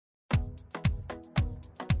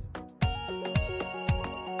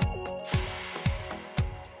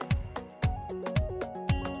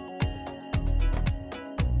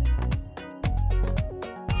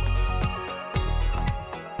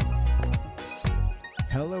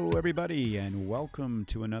Hello, everybody, and welcome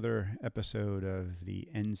to another episode of the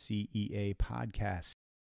NCEA podcast.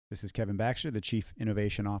 This is Kevin Baxter, the Chief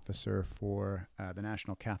Innovation Officer for the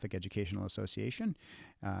National Catholic Educational Association.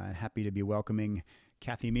 Happy to be welcoming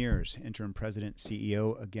Kathy Mears, Interim President,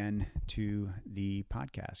 CEO, again to the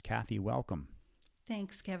podcast. Kathy, welcome.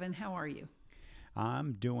 Thanks, Kevin. How are you?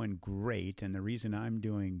 I'm doing great, and the reason I'm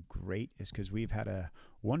doing great is because we've had a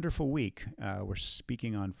wonderful week. We're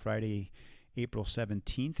speaking on Friday, April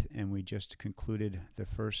 17th, and we just concluded the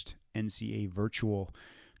first NCEA virtual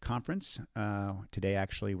conference. Today,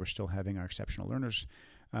 actually, we're still having our Exceptional Learners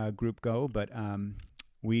group go, but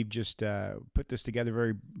we've just put this together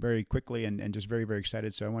very, very quickly and just very, very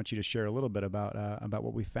excited. So I want you to share a little bit about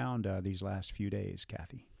what we found these last few days,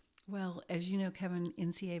 Kathy. Well, as you know, Kevin,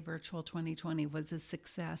 NCEA Virtual 2020 was a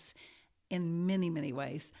success in many, many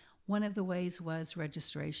ways. One of the ways was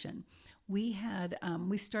registration. We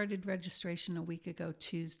started registration a week ago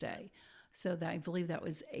Tuesday, so I believe that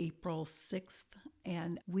was April 6th,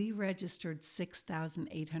 and we registered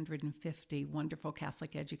 6,850 wonderful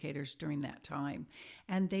Catholic educators during that time,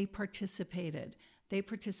 and they participated. They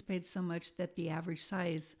participated so much that the average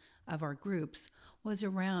size of our groups was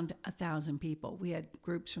around 1,000 people. We had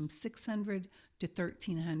groups from 600 to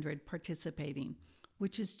 1,300 participating,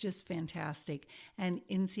 which is just fantastic. And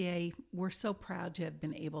NCEA, we're so proud to have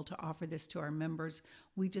been able to offer this to our members.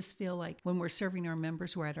 We just feel like when we're serving our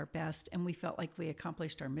members, we're at our best, and we felt like we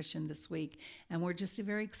accomplished our mission this week. And we're just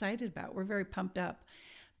very excited about it. We're very pumped up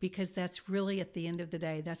because that's really, at the end of the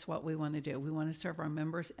day, that's what we want to do. We want to serve our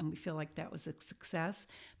members, and we feel like that was a success.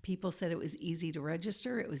 People said it was easy to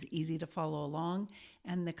register, it was easy to follow along,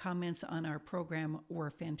 and the comments on our program were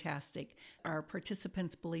fantastic. Our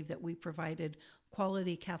participants believe that we provided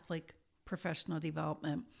quality Catholic professional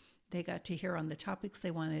development. They got to hear on the topics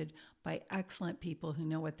they wanted by excellent people who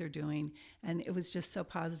know what they're doing, and it was just so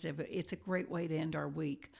positive. It's a great way to end our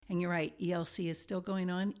week. And you're right, ELC is still going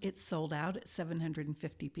on. It's sold out at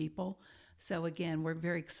 750 people. So again, we're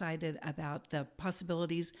very excited about the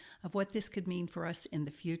possibilities of what this could mean for us in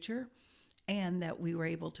the future, and that we were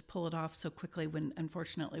able to pull it off so quickly when,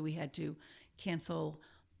 unfortunately, we had to cancel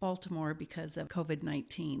Baltimore because of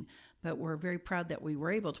COVID-19. But we're very proud that we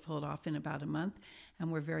were able to pull it off in about a month,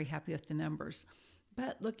 and we're very happy with the numbers.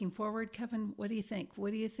 But looking forward, Kevin, what do you think? What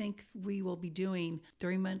do you think we will be doing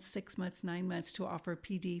 3 months, 6 months, 9 months to offer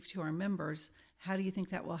PD to our members? How do you think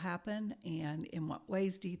that will happen, and in what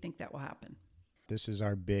ways do you think that will happen? This is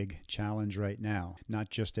our big challenge right now, not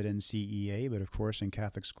just at NCEA, but of course in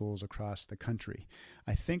Catholic schools across the country.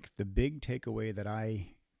 I think the big takeaway that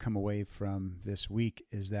I come away from this week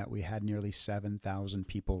is that we had nearly 7,000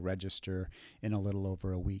 people register in a little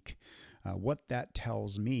over a week. What that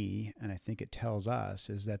tells me, and I think it tells us,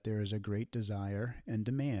 is that there is a great desire and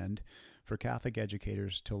demand for Catholic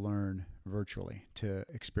educators to learn virtually, to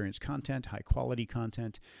experience content, high quality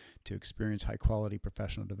content, to experience high quality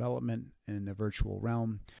professional development in the virtual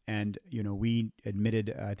realm. And, we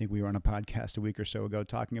admitted, I think we were on a podcast a week or so ago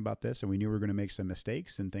talking about this, and we knew we were going to make some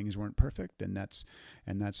mistakes and things weren't perfect. And that's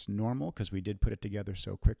normal because we did put it together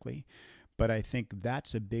so quickly. But I think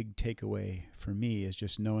that's a big takeaway for me, is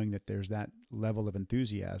just knowing that there's that level of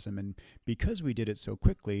enthusiasm. And because we did it so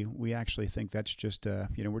quickly, we actually think that's just,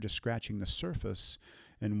 we're just scratching the surface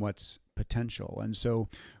in what's potential. And so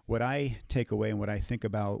what I take away and what I think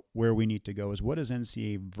about where we need to go is, what does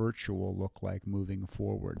NCEA virtual look like moving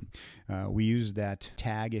forward? We use that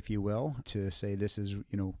tag, if you will, to say this is,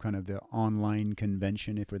 kind of the online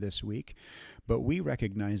convention for this week. But we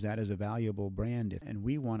recognize that as a valuable brand, and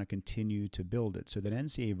we want to continue to build it so that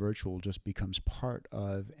NCEA virtual just becomes part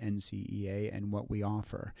of NCEA and what we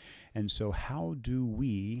offer. And so how do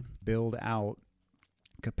we build out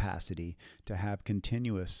capacity to have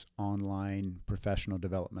continuous online professional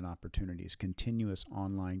development opportunities, continuous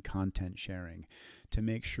online content sharing, to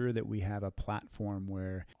make sure that we have a platform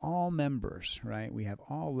where all members, right, we have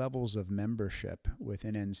all levels of membership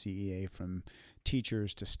within NCEA, from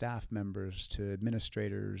teachers to staff members to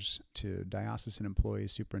administrators to diocesan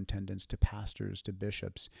employees, superintendents to pastors to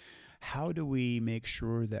bishops. How do we make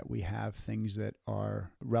sure that we have things that are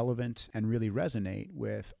relevant and really resonate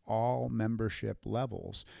with all membership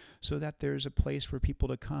levels, so that there's a place for people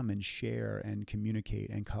to come and share and communicate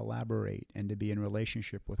and collaborate and to be in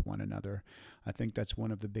relationship with one another? I think that's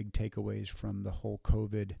one of the big takeaways from the whole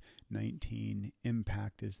COVID-19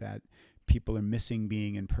 impact, is that people are missing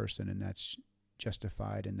being in person, and that's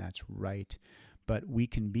justified and that's right. but we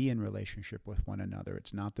can be in relationship with one another.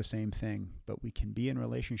 It's not the same thing, but we can be in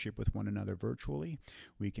relationship with one another virtually.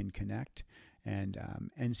 We can connect. And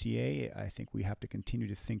NCA, I think we have to continue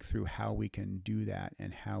to think through how we can do that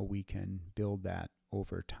and how we can build that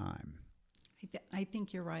over time. I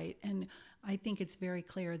think you're right. And I think it's very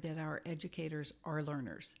clear that our educators are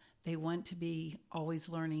learners. They want to be always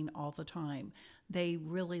learning all the time. They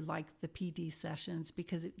really liked the PD sessions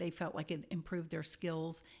because they felt like it improved their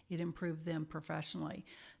skills, it improved them professionally.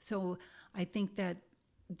 So I think that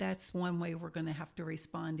that's one way we're going to have to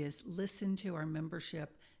respond is listen to our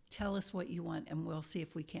membership. Tell us what you want, and we'll see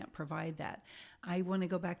if we can't provide that. I want to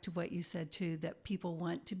go back to what you said, too, that people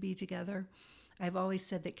want to be together. I've always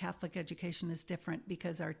said that Catholic education is different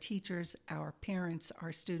because our teachers, our parents,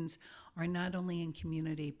 our students are not only in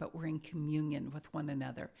community, but we're in communion with one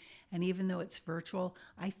another. And even though it's virtual,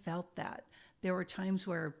 I felt that. There were times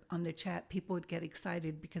where on the chat, people would get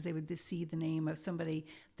excited because they would just see the name of somebody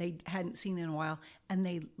they hadn't seen in a while, and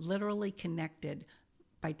they literally connected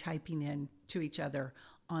by typing in to each other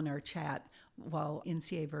on our chat while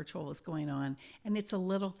NCA Virtual was going on. And it's a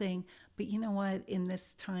little thing, but you know what? In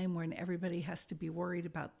this time when everybody has to be worried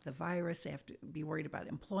about the virus, they have to be worried about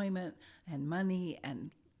employment and money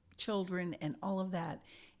and children and all of that,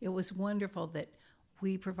 it was wonderful that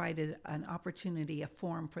we provided an opportunity, a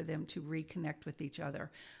forum for them to reconnect with each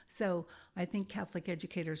other. So I think Catholic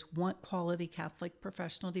educators want quality Catholic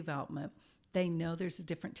professional development. They know there's a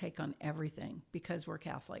different take on everything because we're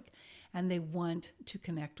Catholic, and they want to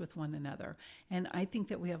connect with one another. And I think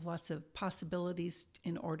that we have lots of possibilities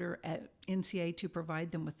in order at NCA to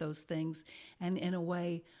provide them with those things, and in a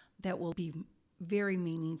way that will be very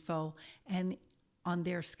meaningful and on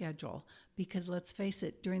their schedule. Because let's face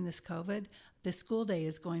it, during this COVID, the school day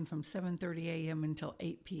is going from 7:30 a.m. until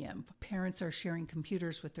 8 p.m. Parents are sharing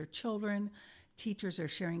computers with their children. Teachers are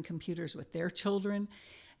sharing computers with their children.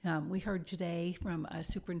 We heard today from a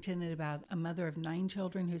superintendent about a mother of 9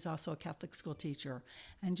 children who's also a Catholic school teacher,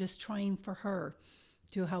 and just trying for her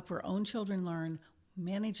to help her own children learn,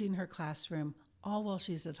 managing her classroom, all while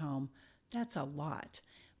she's at home. That's a lot.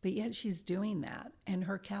 But yet she's doing that. And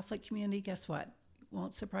her Catholic community, guess what?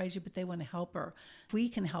 Won't surprise you, but they want to help her. We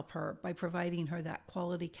can help her by providing her that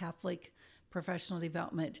quality Catholic professional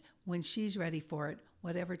development when she's ready for it,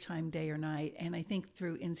 whatever time, day or night. And I think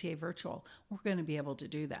through NCA Virtual, we're going to be able to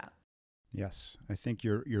do that. Yes, I think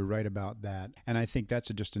you're right about that. And I think that's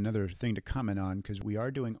just another thing to comment on, because we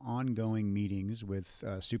are doing ongoing meetings with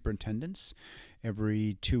superintendents.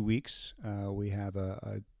 Every 2 weeks, we have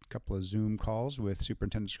a couple of Zoom calls with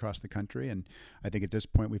superintendents across the country. And I think at this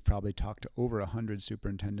point, we've probably talked to over 100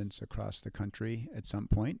 superintendents across the country at some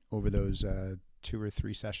point over those 2 or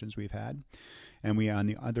 3 sessions we've had. And we, on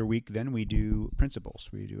the other week, then we do principals.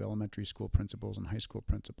 We do elementary school principals and high school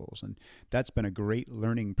principals. And that's been a great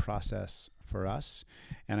learning process for us.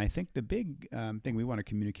 And I think the big thing we want to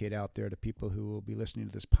communicate out there to people who will be listening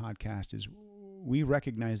to this podcast is we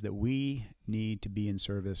recognize that we need to be in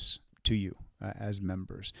service to you as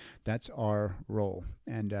members. That's our role.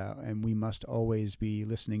 And we must always be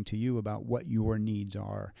listening to you about what your needs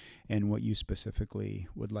are and what you specifically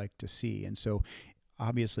would like to see. And so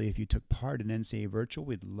obviously, if you took part in NCA Virtual,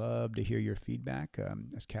 we'd love to hear your feedback.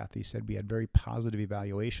 As Kathy said, we had very positive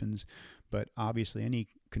evaluations, but obviously any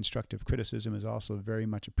constructive criticism is also very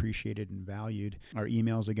much appreciated and valued. Our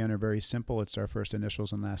emails, again, are very simple. It's our first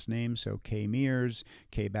initials and last name, so kmears,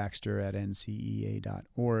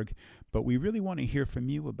 kbaxter@ncea.org. But we really want to hear from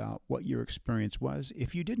you about what your experience was.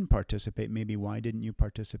 If you didn't participate, maybe why didn't you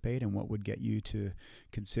participate, and what would get you to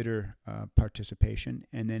consider participation,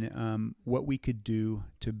 and then what we could do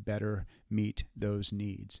to better meet those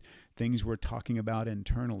needs. Things we're talking about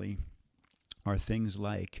internally are things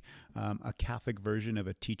like a Catholic version of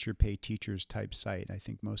a teacher pay teachers type site. I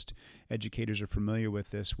think most educators are familiar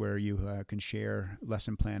with this, where you can share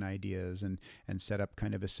lesson plan ideas and set up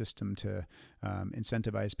kind of a system to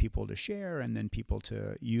incentivize people to share and then people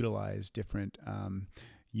to utilize different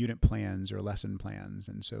unit plans or lesson plans.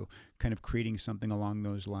 And so kind of creating something along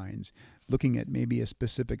those lines, looking at maybe a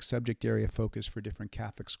specific subject area focus for different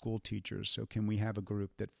Catholic school teachers. So can we have a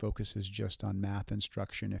group that focuses just on math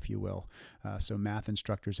instruction, if you will? So math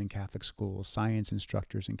instructors in Catholic schools, science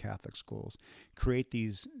instructors in Catholic schools. Create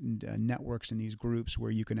these networks and these groups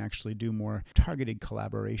where you can actually do more targeted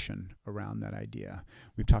collaboration around that idea.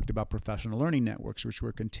 We've talked about professional learning networks, which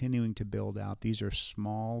we're continuing to build out. These are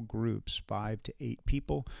small groups, 5 to 8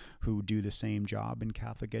 people, people who do the same job in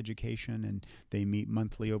Catholic education, and they meet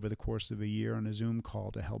monthly over the course of a year on a Zoom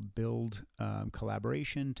call to help build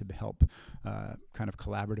collaboration, to help kind of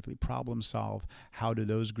collaboratively problem solve. How do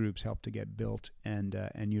those groups help to get built and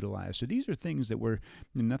utilized? So these are things that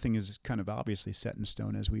nothing is kind of obviously set in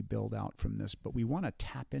stone as we build out from this, but we want to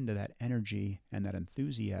tap into that energy and that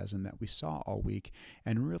enthusiasm that we saw all week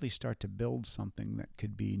and really start to build something that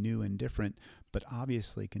could be new and different, but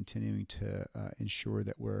obviously continuing to ensure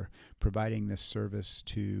that we're providing this service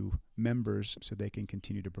to members so they can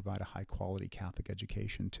continue to provide a high quality Catholic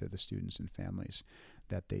education to the students and families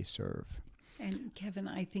that they serve. And Kevin,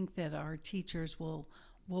 I think that our teachers will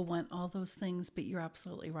want all those things, but you're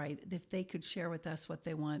absolutely right. If they could share with us what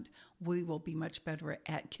they want, we will be much better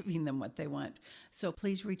at giving them what they want. So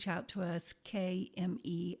please reach out to us,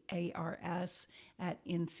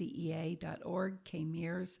 KMEARS@ncea.org,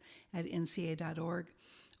 kmears@ncea.org,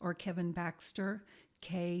 or Kevin Baxter,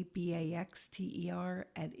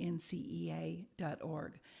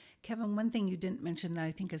 KBAXTER@ncea.org. Kevin, one thing you didn't mention that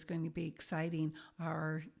I think is going to be exciting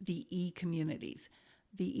are the e-communities.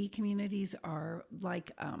 The e-communities are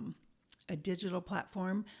like a digital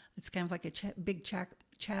platform. It's kind of like a big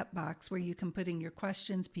chat box where you can put in your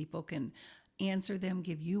questions. People can answer them,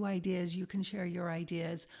 give you ideas. You can share your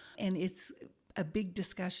ideas. And it's a big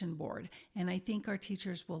discussion board. And I think our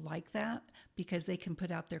teachers will like that because they can put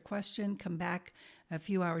out their question, come back a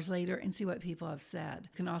few hours later and see what people have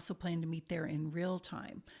said. Can also plan to meet there in real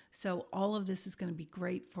time. So all of this is going to be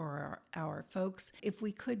great for our folks. If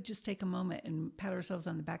we could just take a moment and pat ourselves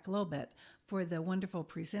on the back a little bit for the wonderful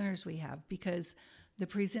presenters we have, because the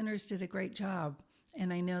presenters did a great job.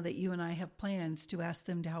 And I know that you and I have plans to ask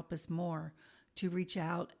them to help us more, to reach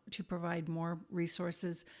out, to provide more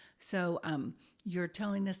resources. So you're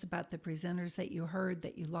telling us about the presenters that you heard,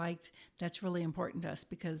 that you liked. That's really important to us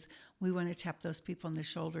because we want to tap those people on the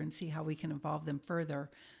shoulder and see how we can involve them further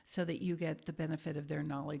so that you get the benefit of their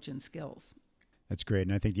knowledge and skills. That's great.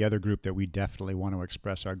 And I think the other group that we definitely want to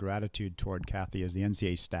express our gratitude toward, Kathy, is the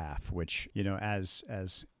NCA staff, which,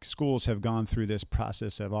 as schools have gone through this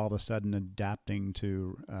process of all of a sudden adapting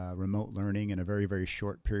to remote learning in a very, very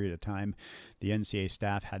short period of time, the NCA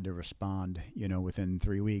staff had to respond, within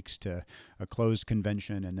 3 weeks to a closed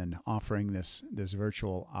convention and then offering this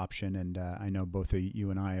virtual option. And I know both of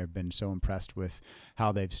you and I have been so impressed with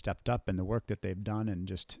how they've stepped up and the work that they've done and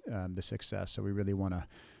just the success. So we really want to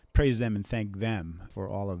praise them and thank them for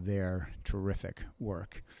all of their terrific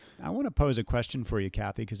work. I want to pose a question for you,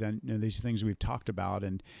 Kathy, because I know these things we've talked about,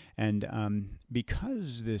 and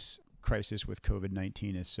because this crisis with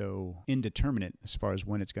COVID-19 is so indeterminate as far as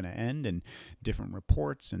when it's going to end, and different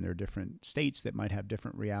reports, and there are different states that might have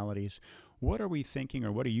different realities. What are we thinking,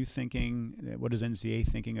 or what are you thinking? What is NCA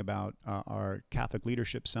thinking about our Catholic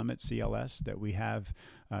Leadership Summit, CLS, that we have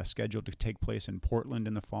scheduled to take place in Portland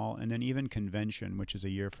in the fall, and then even convention, which is a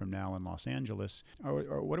year from now in Los Angeles?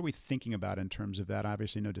 Or what are we thinking about in terms of that?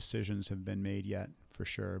 Obviously, no decisions have been made yet, for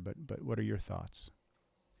sure, but what are your thoughts?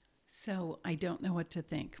 So I don't know what to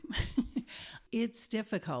think. It's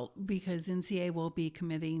difficult because NCA will be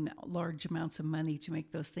committing large amounts of money to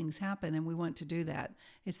make those things happen, and we want to do that.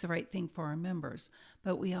 It's the right thing for our members.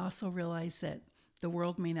 But we also realize that the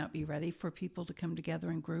world may not be ready for people to come together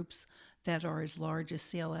in groups that are as large as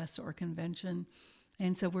CLS or convention.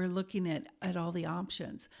 And so we're looking at all the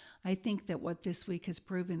options. I think that what this week has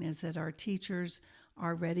proven is that our teachers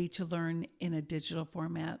are ready to learn in a digital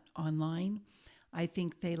format online. I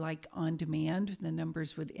think they like on demand. The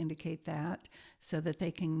numbers would indicate that, so that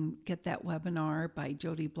they can get that webinar by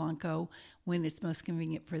Jody Blanco when it's most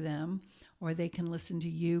convenient for them, or they can listen to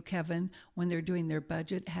you, Kevin, when they're doing their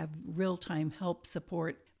budget, have real-time help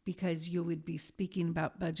support, because you would be speaking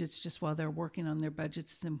about budgets just while they're working on their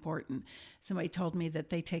budgets. It's important. Somebody told me that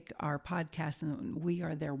they take our podcast and we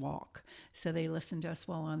are their walk. So they listen to us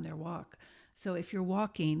while on their walk. So if you're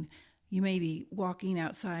walking, you may be walking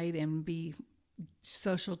outside and be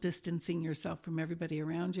social distancing yourself from everybody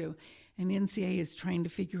around you. And NCA is trying to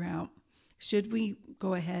figure out, should we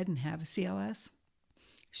go ahead and have a CLS?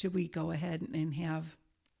 Should we go ahead and have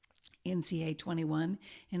NCA 21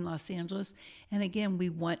 in Los Angeles? And again, we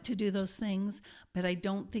want to do those things, but I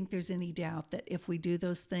don't think there's any doubt that if we do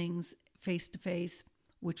those things face to face,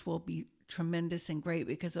 which will be tremendous and great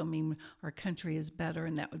because it'll mean our country is better,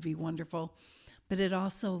 and that would be wonderful. But it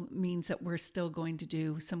also means that we're still going to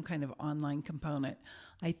do some kind of online component.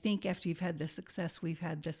 I think after you've had the success we've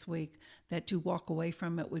had this week, that to walk away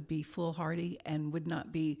from it would be foolhardy and would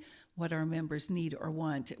not be what our members need or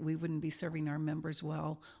want. We wouldn't be serving our members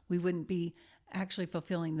well. We wouldn't be actually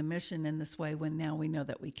fulfilling the mission in this way when now we know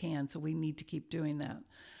that we can. So we need to keep doing that.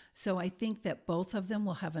 So I think that both of them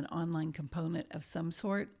will have an online component of some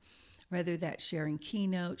sort, whether that's sharing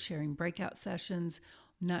keynote, sharing breakout sessions.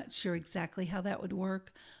 Not sure exactly how that would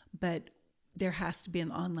work, but there has to be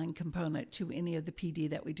an online component to any of the PD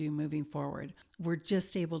that we do moving forward. We're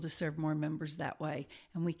just able to serve more members that way,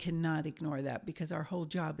 and we cannot ignore that because our whole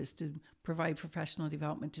job is to provide professional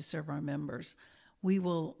development to serve our members. We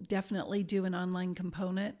will definitely do an online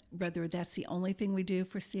component, whether that's the only thing we do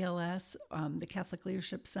for CLS, the Catholic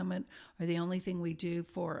Leadership Summit, or the only thing we do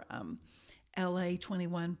for LA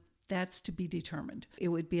 21. That's to be determined. It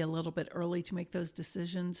would be a little bit early to make those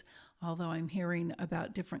decisions, although I'm hearing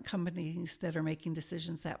about different companies that are making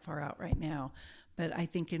decisions that far out right now. But I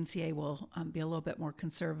think NCA will be a little bit more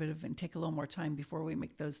conservative and take a little more time before we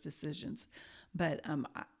make those decisions. But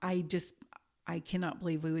I cannot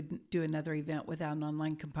believe we would do another event without an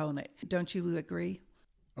online component. Don't you agree?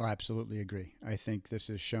 Oh, absolutely agree. I think this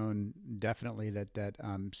has shown definitely that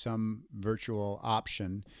some virtual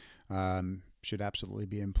option should absolutely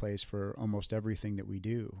be in place for almost everything that we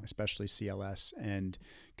do, especially CLS and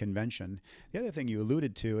convention. The other thing you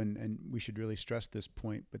alluded to, and we should really stress this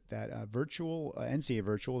point, but that virtual NCA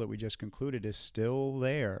virtual that we just concluded is still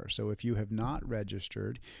there. So if you have not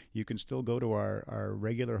registered, you can still go to our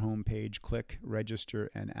regular homepage, click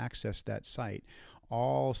register, and access that site.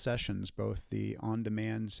 All sessions, both the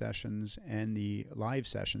on-demand sessions and the live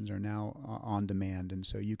sessions, are now on demand, and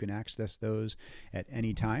so you can access those at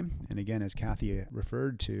any time. And again, as Kathy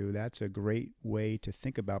referred to, that's a great way to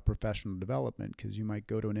think about professional development, because you might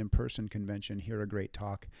go to an in-person convention, hear a great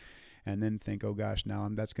talk, and then think, oh gosh, now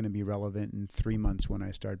that's going to be relevant in 3 months when I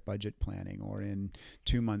start budget planning, or in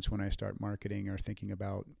 2 months when I start marketing or thinking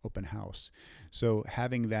about open house. So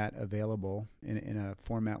having that available in a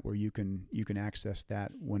format where you can access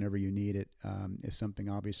that whenever you need it is something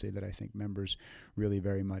obviously that I think members really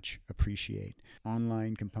very much appreciate.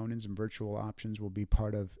 Online components and virtual options will be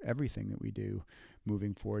part of everything that we do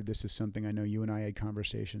moving forward. This is something I know you and I had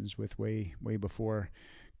conversations with way before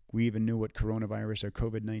we even knew what coronavirus or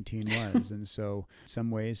COVID-19 was. And so in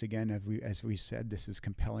some ways, again, as we said, this is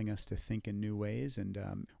compelling us to think in new ways, and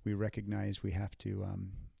we recognize we have to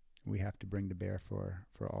bring to bear for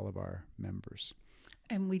all of our members.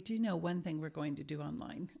 And we do know one thing we're going to do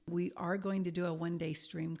online. We are going to do a one-day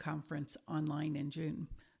stream conference online in June.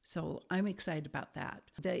 So I'm excited about that.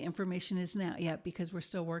 The information isn't out yet because we're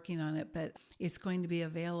still working on it, but it's going to be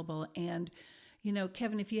available. And, you know,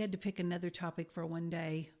 Kevin, if you had to pick another topic for one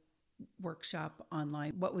day workshop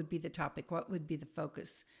online, what would be the topic? What would be the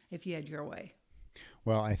focus if you had your way?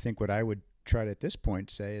 Well, I think what I would try to at this point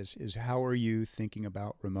say is how are you thinking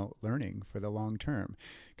about remote learning for the long term?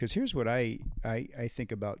 Because here's what I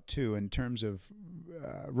think about too in terms of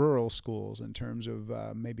rural schools, in terms of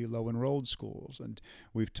maybe low enrolled schools. And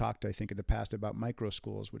we've talked, I think, in the past about micro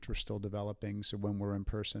schools, which we're still developing. So when we're in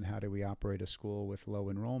person, how do we operate a school with low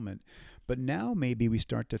enrollment? But now maybe we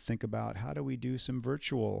start to think about how do we do some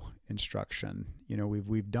virtual instruction? You know,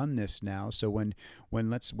 we've done this now. So when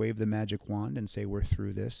let's wave the magic wand and say we're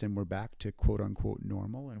through this and we're back to quote unquote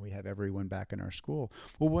normal and we have everyone back in our school.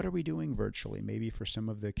 Well, what are we doing virtually? Maybe for some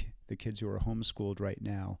of the kids who are homeschooled right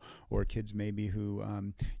now, or kids maybe who,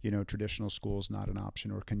 traditional school is not an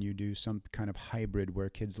option, or can you do some kind of hybrid where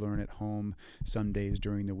kids learn at home some days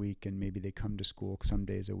during the week and maybe they come to school some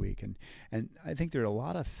days a week? And I think there are a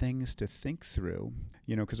lot of things to think through,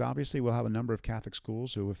 because obviously we'll have a number of Catholic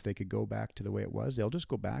schools who, if they could go back to the way it was, they'll just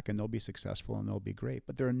go back and they'll be successful and they'll be great.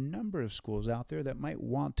 But there are a number of schools out there that might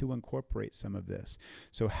want to incorporate some of this.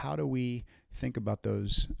 So how do we think about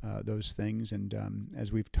those things? And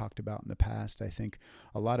as we've talked about in the past, I think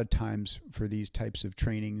a lot of times for these types of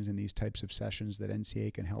trainings and these types of sessions that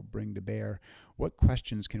NCA can help bring to bear, what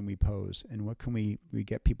questions can we pose and what can we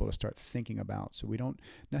get people to start thinking about? So we don't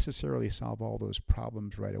necessarily solve all those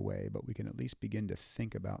problems right away, but we can at least begin to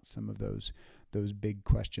think about some of those big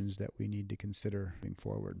questions that we need to consider moving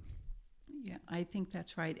forward. Yeah, I think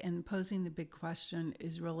that's right. And posing the big question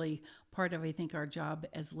is really part of, I think, our job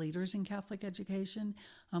as leaders in Catholic education.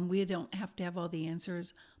 We don't have to have all the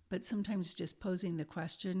answers, but sometimes just posing the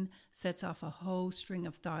question sets off a whole string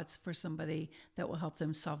of thoughts for somebody that will help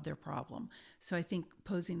them solve their problem. So I think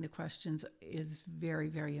posing the questions is very,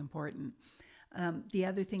 very important. The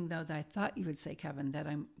other thing, though, that I thought you would say, Kevin, that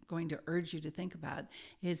I'm going to urge you to think about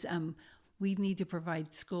is we need to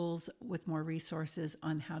provide schools with more resources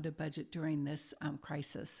on how to budget during this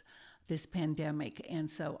crisis, this pandemic. And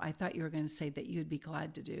so I thought you were going to say that you'd be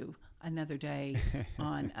glad to do another day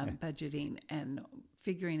on budgeting and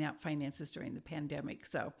figuring out finances during the pandemic.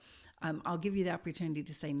 So I'll give you the opportunity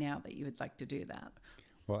to say now that you would like to do that.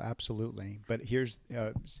 Well, absolutely. But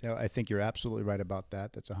so I think you're absolutely right about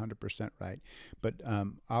that. That's 100% right. But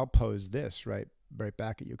I'll pose this right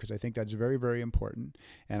back at you, because I think that's very, very important.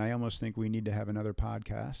 And I almost think we need to have another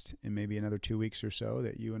podcast in maybe another 2 weeks or so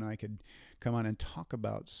that you and I could come on and talk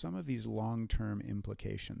about some of these long-term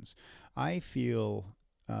implications. I feel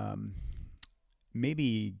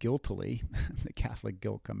maybe guiltily, the Catholic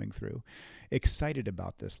guilt coming through, excited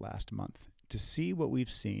about this last month to see what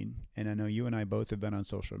we've seen. And I know you and I both have been on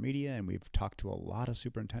social media, and we've talked to a lot of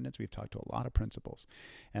superintendents, we've talked to a lot of principals.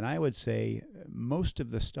 And I would say most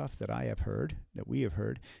of the stuff that we have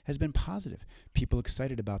heard, has been positive. People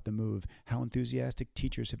excited about the move, how enthusiastic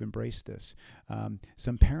teachers have embraced this.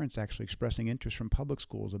 Some parents actually expressing interest from public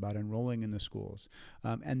schools about enrolling in the schools.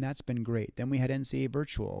 And that's been great. Then we had NCAA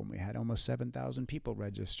virtual, and we had almost 7,000 people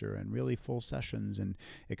register, and really full sessions and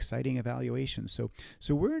exciting evaluations.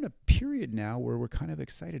 So we're in a period now where we're kind of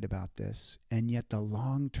excited about this, and yet the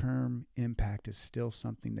long-term impact is still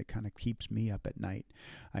something that kind of keeps me up at night.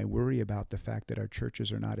 I worry about the fact that our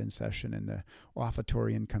churches are not in session, and the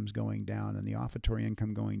offertory income's going down, and the offertory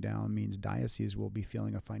income going down means dioceses will be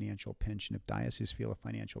feeling a financial pinch, and if dioceses feel a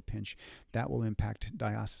financial pinch, that will impact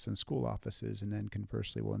diocesan school offices, and then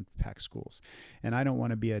conversely will impact schools. And I don't want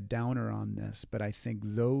to be a downer on this, but I think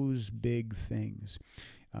those big things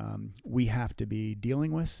we have to be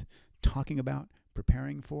dealing with, talking about,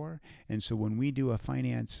 preparing for. And so when we do a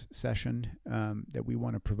finance session that we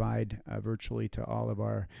want to provide virtually to all of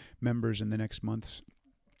our members in the next months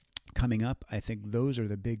coming up, I think those are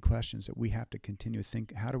the big questions that we have to continue to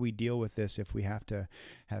think. How do we deal with this if we have to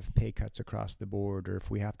have pay cuts across the board, or if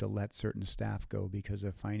we have to let certain staff go because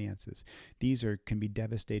of finances? These can be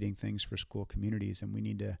devastating things for school communities, and we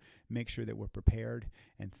need to make sure that we're prepared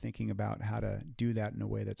and thinking about how to do that in a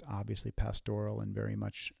way that's obviously pastoral and very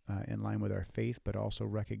much in line with our faith, but also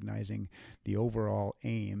recognizing the overall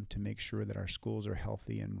aim to make sure that our schools are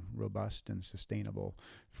healthy and robust and sustainable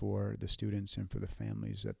for the students and for the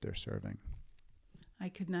families that they're serving. I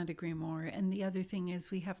could not agree more. And the other thing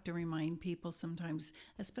is, we have to remind people sometimes,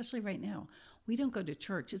 especially right now, we don't go to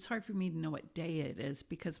church. It's hard for me to know what day it is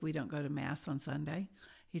because we don't go to Mass on Sunday.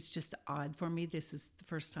 It's just odd for me. This is the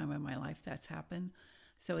first time in my life that's happened.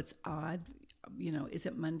 So it's odd. Is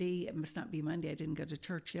it Monday? It must not be Monday. I didn't go to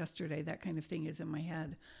church yesterday. That kind of thing is in my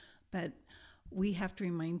head. But we have to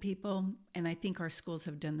remind people, and I think our schools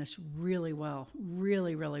have done this really well,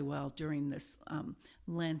 really, really well during this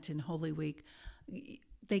Lent and Holy Week.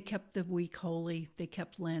 They kept the week holy, they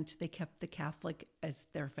kept Lent, they kept the Catholic as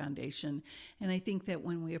their foundation. And I think that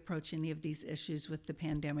when we approach any of these issues with the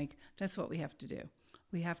pandemic, that's what we have to do.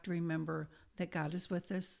 We have to remember that God is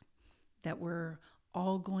with us, that we're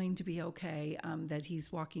all going to be okay, that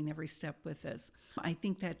he's walking every step with us. I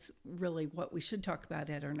think that's really what we should talk about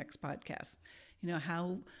at our next podcast.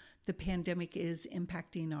 How the pandemic is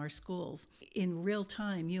impacting our schools. In real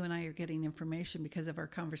time, you and I are getting information because of our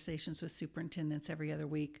conversations with superintendents every other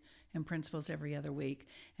week and principals every other week.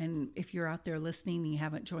 And if you're out there listening and you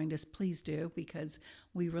haven't joined us, please do, because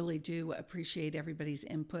we really do appreciate everybody's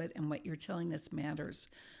input, and what you're telling us matters.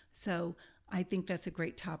 So I think that's a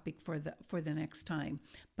great topic for the next time.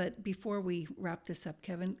 But before we wrap this up,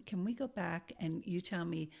 Kevin, can we go back and you tell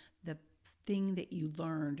me the thing that you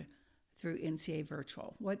learned through NCAA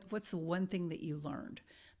Virtual? What's the one thing that you learned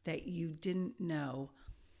that you didn't know,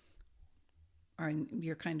 or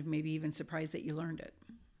you're kind of maybe even surprised that you learned it?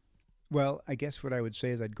 Well, I guess what I would say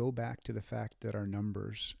is I'd go back to the fact that our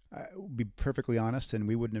numbers, be perfectly honest, and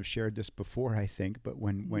we wouldn't have shared this before, I think, but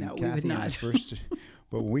when Kathy and I first,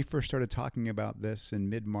 but when we first started talking about this in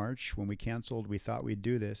mid-March, when we canceled, we thought we'd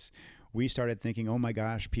do this, we started thinking, oh my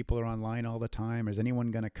gosh, people are online all the time. Is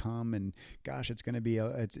anyone going to come? And gosh, it's going to be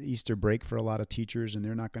it's Easter break for a lot of teachers, and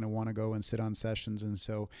they're not going to want to go and sit on sessions. And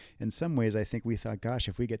so in some ways, I think we thought, gosh,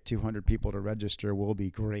 if we get 200 people to register, we'll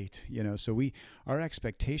be great. So our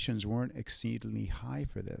expectations weren't exceedingly high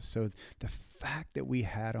for this. So the fact that we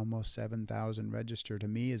had almost 7,000 register, to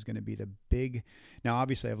me, is going to be the big. Now,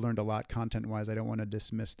 obviously, I've learned a lot content-wise. I don't want to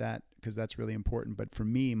dismiss that because that's really important. But for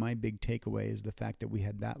me, my big takeaway is the fact that we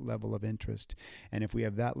had that level of interest. And if we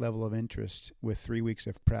have that level of interest with 3 weeks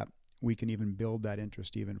of prep, we can even build that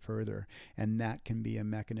interest even further. And that can be a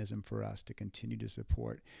mechanism for us to continue to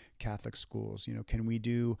support Catholic schools. Can we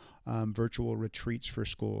do virtual retreats for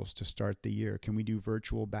schools to start the year? Can we do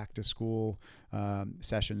virtual back to school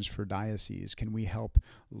sessions for dioceses? Can we help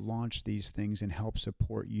launch these things and help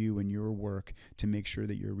support you and your work to make sure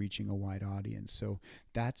that you're reaching a wide audience? So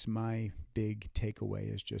that's my big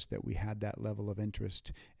takeaway, is just that we had that level of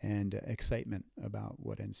interest and excitement about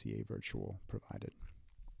what NCAA Virtual provided.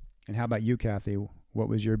 And how about you, Kathy? What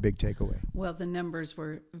was your big takeaway? Well, the numbers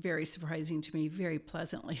were very surprising to me, very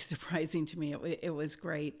pleasantly surprising to me. It was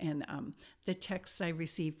great. And the texts I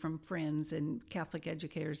received from friends and Catholic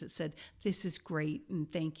educators that said, this is great and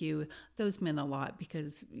thank you, those meant a lot,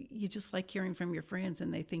 because you just like hearing from your friends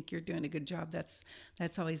and they think you're doing a good job. That's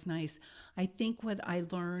always nice. I think what I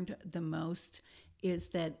learned the most is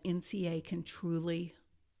that NCEA can truly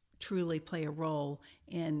play a role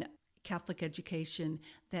in Catholic education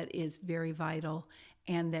that is very vital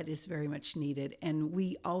and that is very much needed. And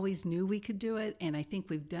we always knew we could do it, and I think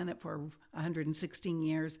we've done it for 116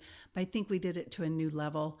 years, but I think we did it to a new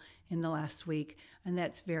level in the last week, and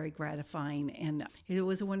that's very gratifying. And it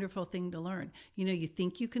was a wonderful thing to learn. You know, you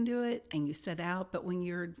think you can do it, and you set out, but when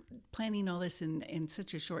you're planning all this in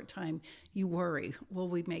such a short time, you worry. Will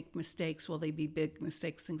we make mistakes? Will they be big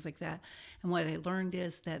mistakes? Things like that. And what I learned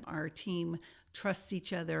is that our team trusts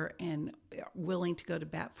each other and are willing to go to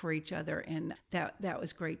bat for each other, and that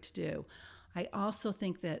was great to do. I also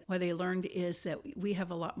think that what I learned is that we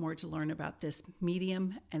have a lot more to learn about this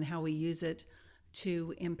medium and how we use it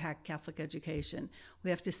to impact Catholic education. We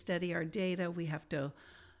have to study our data, we have to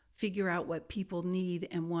figure out what people need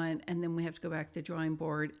and want, and then we have to go back to the drawing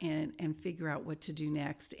board and figure out what to do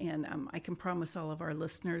next. And I can promise all of our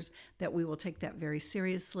listeners that we will take that very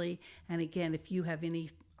seriously. And again, if you have any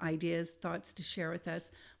ideas, thoughts to share with us,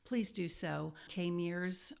 please do so.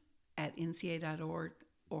 kmears@ncea.org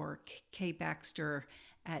or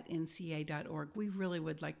kbaxter@ncea.org. We really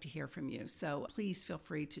would like to hear from you, so please feel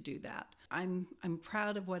free to do that. I'm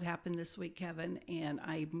proud of what happened this week, Kevin, and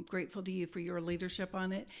I'm grateful to you for your leadership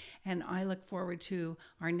on it, and I look forward to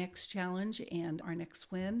our next challenge and our next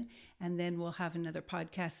win, and then we'll have another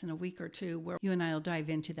podcast in a week or two where you and I will dive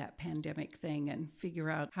into that pandemic thing and figure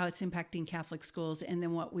out how it's impacting Catholic schools and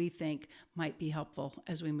then what we think might be helpful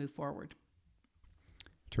as we move forward.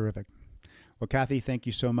 Terrific. Well, Kathy, thank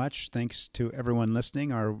you so much. Thanks to everyone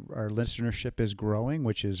listening. Our listenership is growing,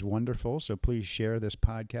 which is wonderful. So please share this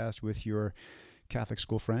podcast with your Catholic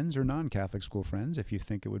school friends or non-Catholic school friends if you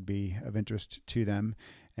think it would be of interest to them.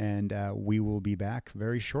 And we will be back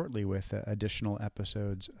very shortly with additional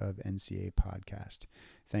episodes of NCEA Podcast.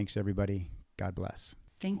 Thanks, everybody. God bless.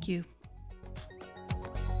 Thank you.